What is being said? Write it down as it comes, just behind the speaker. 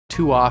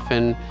Too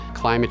often,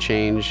 climate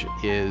change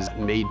is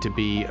made to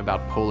be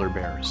about polar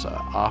bears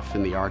off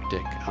in the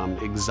Arctic,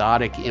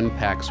 exotic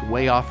impacts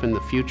way off in the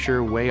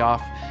future, way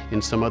off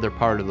in some other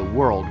part of the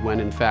world,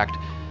 when in fact,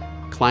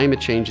 climate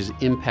change is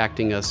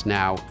impacting us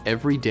now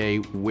every day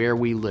where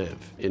we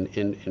live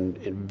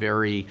in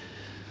very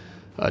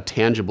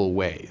tangible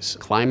ways.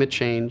 Climate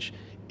change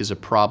is a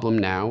problem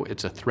now,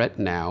 it's a threat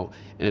now,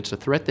 and it's a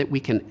threat that we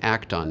can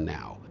act on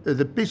now.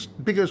 The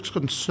biggest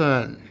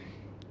concern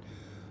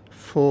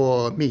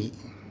for me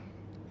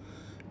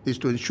is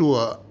to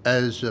ensure,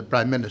 as a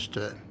Prime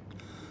Minister,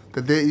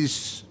 that there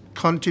is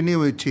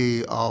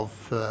continuity of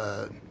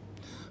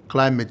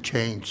climate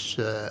change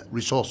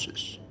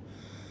resources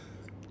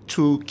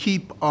to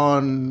keep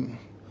on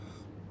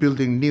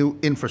building new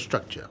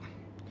infrastructure.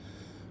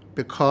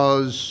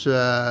 Because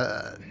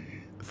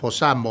for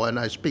Samoa, and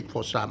I speak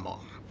for Samoa,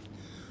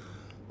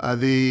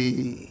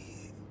 the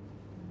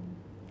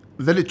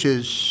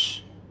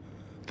villages,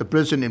 the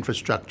present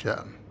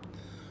infrastructure,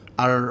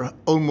 are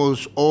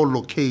almost all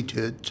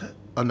located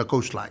on the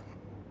coastline.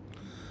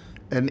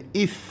 And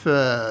if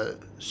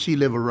sea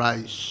level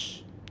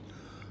rise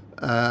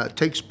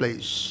takes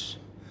place,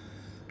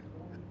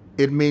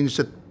 it means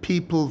that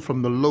people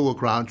from the lower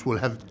grounds will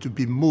have to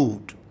be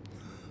moved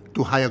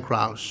to higher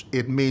grounds.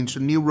 It means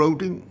new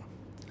roading,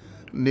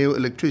 new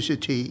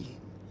electricity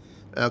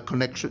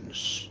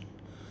connections,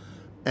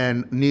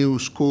 and new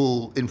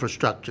school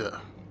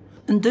infrastructure.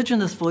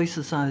 Indigenous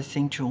voices are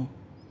essential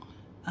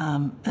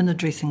in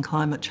addressing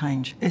climate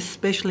change,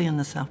 especially in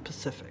the South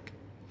Pacific.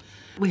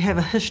 We have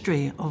a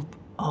history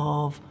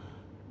of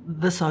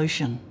this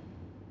ocean.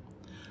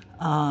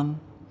 My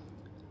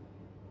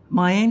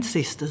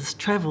ancestors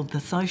travelled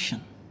this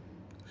ocean.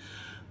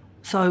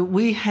 So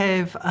we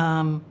have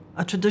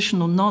a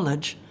traditional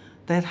knowledge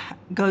that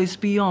goes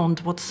beyond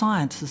what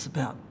science is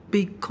about,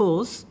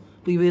 because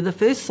we were the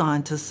first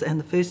scientists and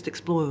the first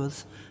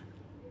explorers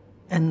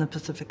in the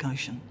Pacific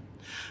Ocean.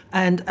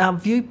 And our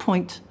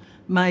viewpoint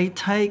may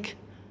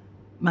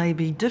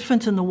be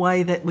different in the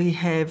way that we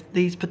have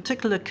these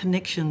particular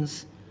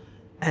connections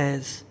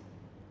as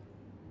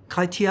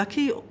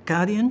kaitiaki, or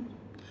guardian,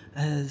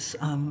 as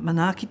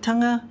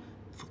manaakitanga,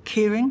 for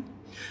caring.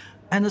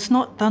 And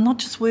they're not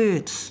just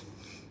words.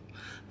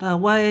 They're a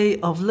way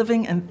of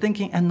living and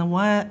thinking, and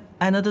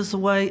it is the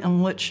way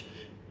in which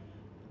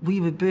we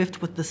were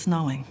birthed with this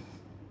knowing.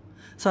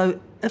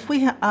 So if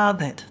we are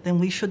that, then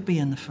we should be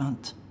in the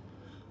front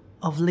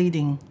of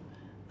leading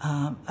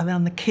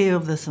around the care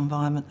of this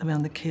environment,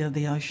 around the care of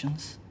the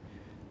oceans.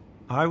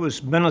 I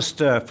was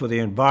Minister for the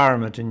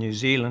Environment in New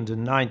Zealand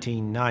in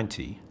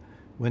 1990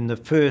 when the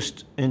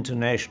first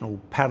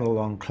International Panel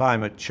on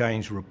Climate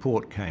Change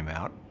report came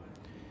out.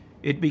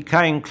 It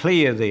became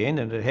clear then,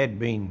 and it had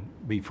been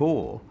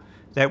before,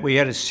 that we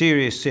had a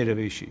serious set of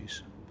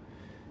issues.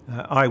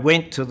 I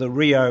went to the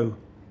Rio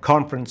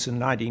conference in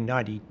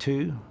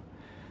 1992.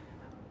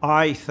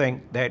 I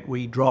think that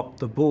we dropped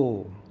the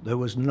ball. There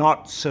was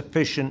not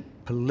sufficient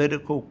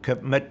political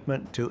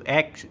commitment to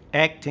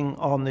acting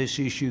on this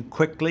issue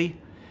quickly,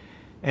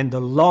 and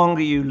the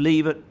longer you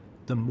leave it,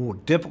 the more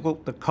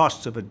difficult the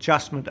costs of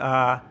adjustment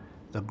are,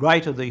 the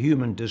greater the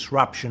human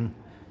disruption,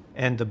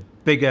 and the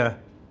bigger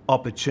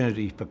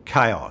opportunity for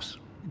chaos.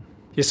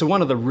 Yeah, so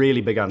one of the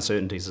really big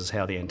uncertainties is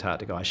how the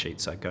Antarctic ice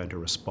sheets are going to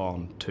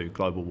respond to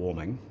global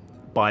warming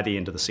by the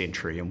end of the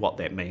century and what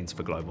that means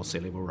for global sea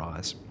level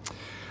rise.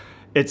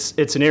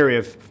 It's an area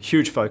of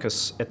huge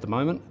focus at the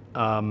moment,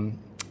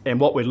 and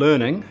what we're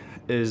learning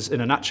is, in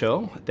a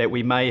nutshell, that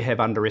we may have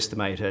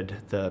underestimated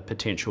the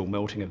potential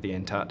melting of the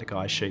Antarctic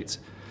ice sheets,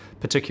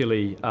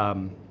 particularly,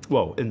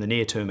 well, in the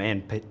near term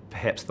and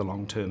perhaps the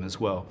long term as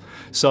well.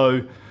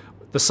 So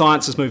the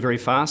science has moved very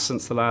fast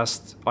since the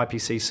last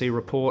IPCC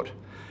report,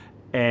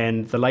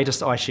 and the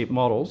latest ice sheet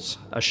models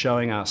are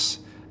showing us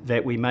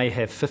that we may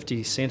have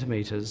 50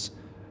 centimetres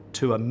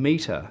to a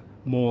metre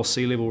more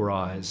sea level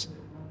rise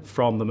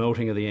from the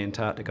melting of the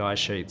Antarctic ice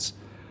sheets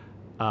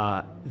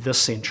this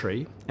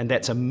century, and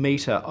that's a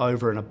metre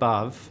over and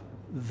above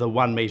the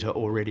 1 metre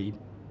already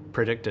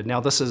predicted.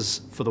 Now, this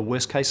is for the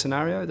worst case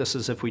scenario. This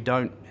is if we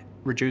don't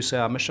reduce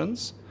our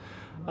emissions,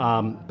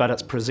 but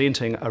it's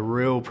presenting a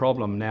real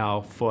problem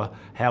now for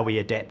how we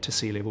adapt to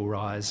sea level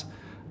rise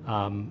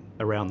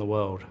around the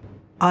world.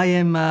 I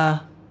am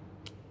a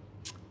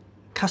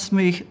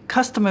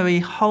customary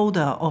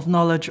holder of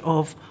knowledge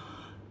of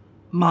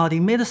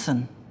Māori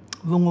medicine,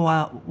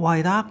 Rongoā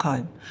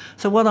Wairākau.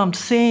 So what I'm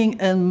seeing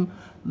in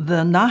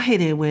the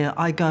ngahere where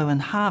I go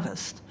and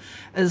harvest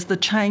is the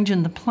change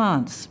in the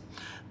plants,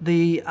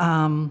 the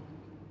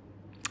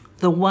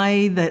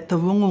way that the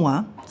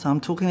rongoā, so I'm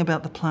talking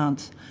about the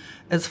plants,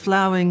 is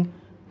flowering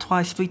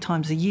twice, 3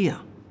 times a year.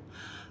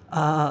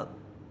 The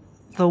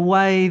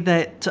way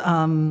that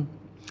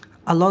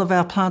a lot of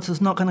our plants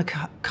is not going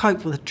to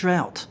cope with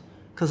drought,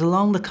 because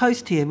along the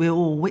coast here we're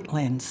all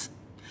wetlands.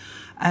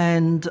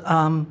 And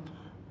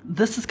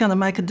this is going to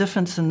make a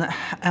difference in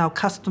our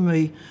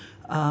customary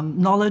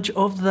knowledge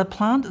of the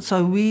plant.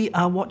 So we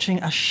are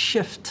watching a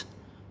shift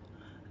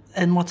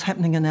in what's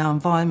happening in our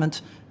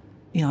environment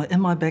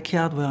in my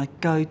backyard where I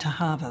go to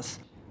harvest.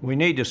 We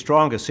need a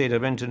stronger set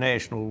of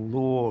international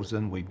laws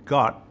than we've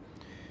got.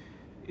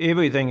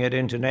 Everything at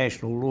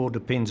international law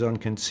depends on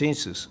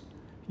consensus.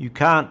 You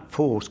can't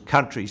force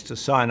countries to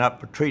sign up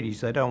for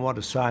treaties they don't want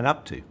to sign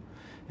up to.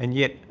 And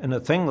yet, in a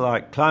thing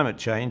like climate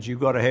change,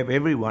 you've got to have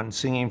everyone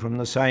singing from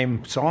the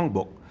same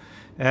songbook.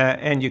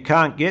 And you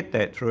can't get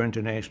that through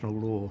international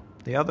law.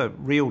 The other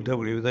real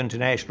difficulty with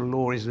international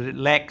law is that it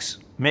lacks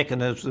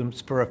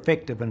mechanisms for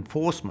effective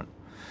enforcement.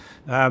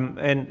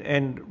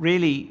 And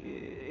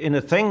really, in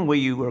a thing where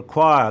you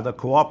require the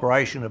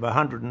cooperation of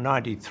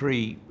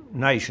 193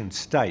 nation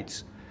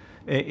states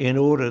in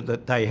order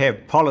that they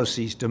have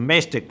policies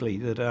domestically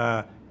that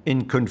are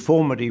in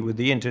conformity with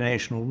the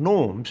international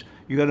norms,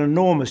 you've got an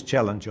enormous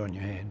challenge on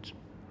your hands.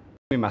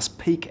 We must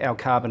peak our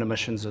carbon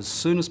emissions as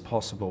soon as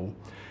possible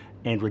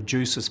and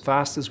reduce as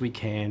fast as we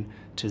can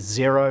to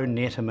zero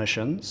net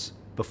emissions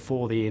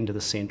before the end of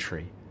the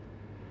century.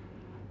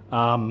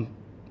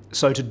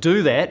 So to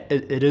do that,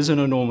 it is an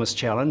enormous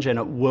challenge, and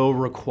it will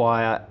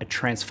require a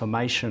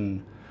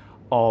transformation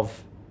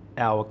of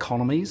our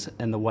economies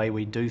and the way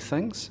we do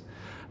things.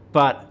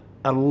 But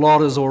a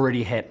lot is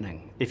already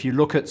happening. If you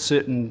look at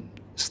certain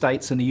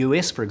states in the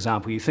US, for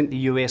example, you think the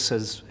US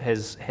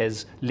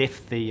has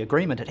left the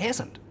agreement. It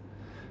hasn't.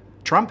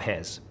 Trump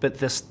has, but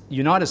the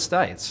United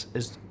States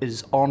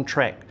is on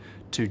track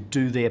to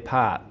do their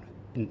part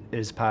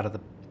as part of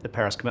the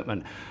Paris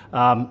commitment.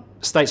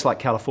 States like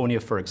California,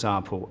 for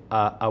example,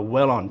 are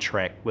well on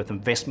track with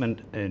investment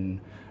in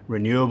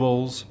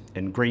renewables,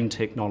 in green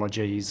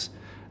technologies,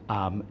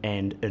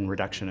 and in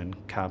reduction in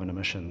carbon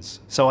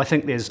emissions. So I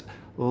think there's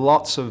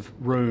lots of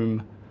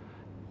room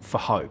for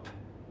hope,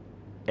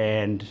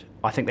 and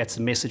I think that's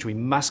the message we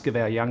must give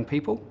our young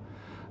people,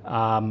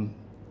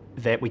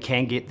 that we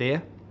can get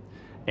there,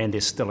 and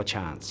there's still a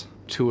chance.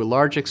 To a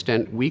large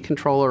extent, we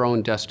control our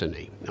own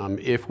destiny.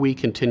 If we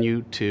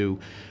continue to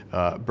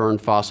burn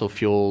fossil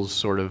fuels,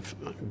 sort of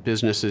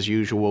business as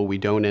usual, we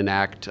don't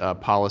enact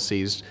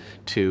policies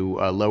to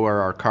lower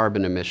our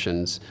carbon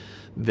emissions,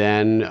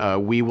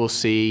 then we will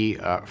see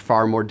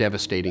far more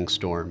devastating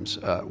storms,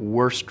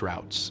 worse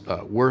droughts,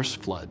 worse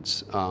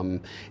floods,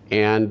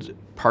 and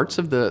parts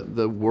of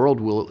the world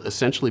will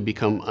essentially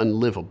become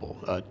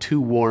unlivable,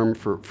 too warm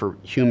for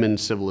human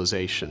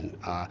civilization.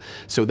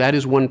 So that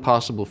is one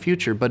possible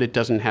future, but it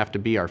doesn't have to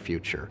be our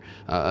future.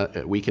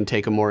 We can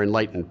take a more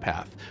enlightened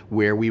path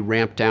where we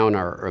ramp down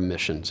our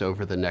emissions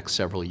over the next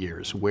several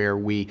years, where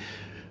we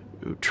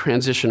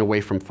transition away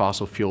from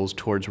fossil fuels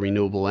towards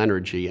renewable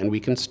energy, and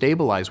we can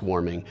stabilize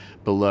warming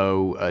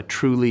below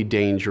truly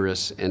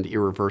dangerous and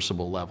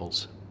irreversible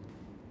levels.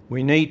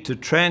 We need to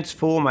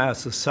transform our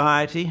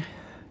society,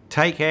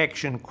 take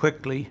action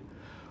quickly,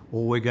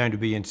 or we're going to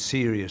be in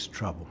serious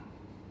trouble.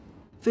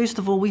 First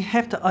of all, we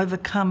have to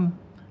overcome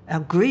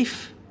our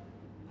grief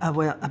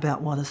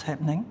about what is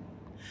happening.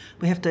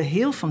 We have to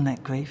heal from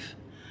that grief,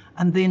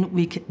 and then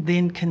we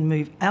can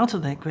move out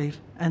of that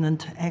grief and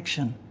into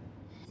action.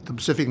 The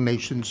Pacific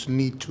nations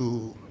need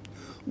to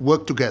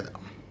work together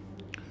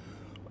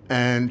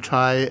and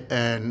try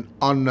and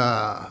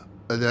honor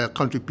their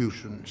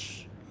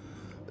contributions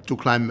to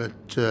climate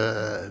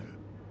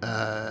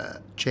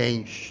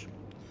change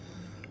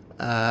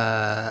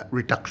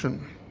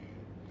reduction,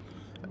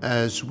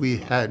 as we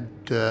had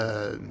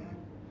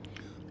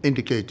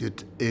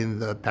indicated in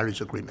the Paris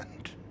Agreement.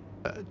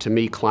 To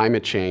me,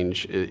 climate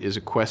change is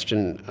a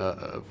question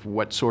of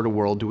what sort of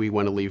world do we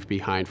want to leave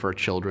behind for our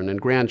children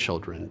and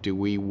grandchildren? Do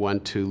we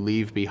want to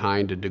leave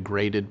behind a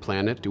degraded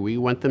planet? Do we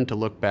want them to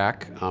look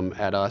back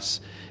at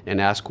us and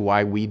ask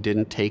why we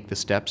didn't take the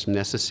steps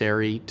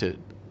necessary to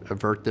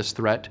avert this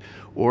threat?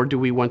 Or do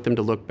we want them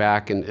to look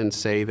back and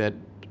say that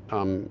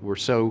we're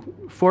so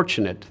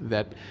fortunate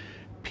that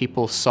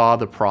people saw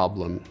the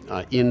problem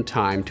in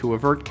time to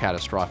avert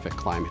catastrophic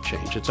climate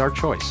change? It's our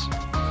choice.